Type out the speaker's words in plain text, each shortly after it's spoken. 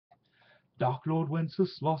Dark Lord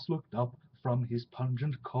Wenceslaus looked up from his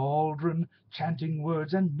pungent cauldron, chanting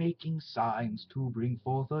words and making signs to bring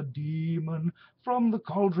forth a demon. From the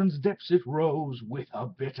cauldron's depths it rose with a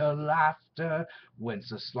bitter laughter.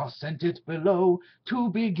 Wenceslaus sent it below to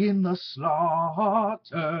begin the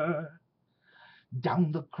slaughter.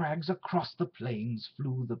 Down the crags, across the plains,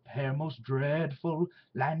 flew the pair most dreadful,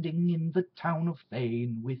 landing in the town of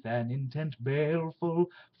Thane with an intent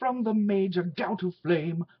baleful. From the mage a gout of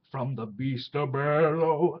flame, from the beast a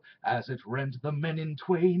bellow, as it rent the men in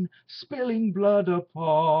twain, spilling blood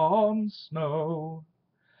upon snow.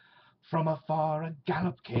 From afar a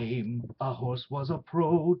gallop came, a horse was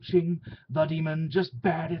approaching. The demon just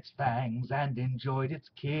bared its fangs and enjoyed its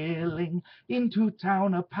killing. Into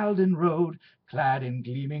town a paladin rode, clad in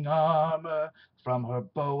gleaming armor. From her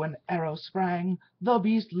bow and arrow sprang, the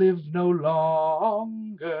beast lived no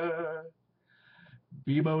longer.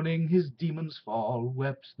 Bemoaning his demon's fall,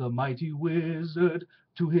 wept the mighty wizard.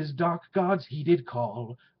 To his dark gods he did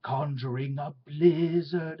call, conjuring a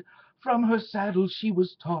blizzard. From her saddle she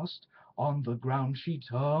was tossed, on the ground she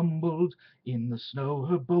tumbled. In the snow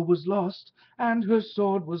her bow was lost, and her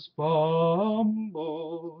sword was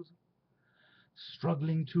fumbled.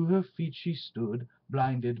 Struggling to her feet she stood,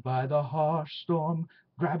 blinded by the harsh storm.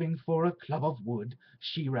 Grabbing for a club of wood,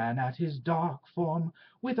 she ran at his dark form.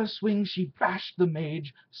 With a swing she bashed the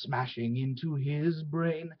mage, smashing into his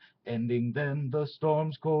brain, ending then the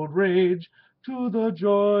storm's cold rage, to the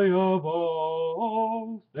joy of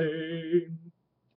all Thane.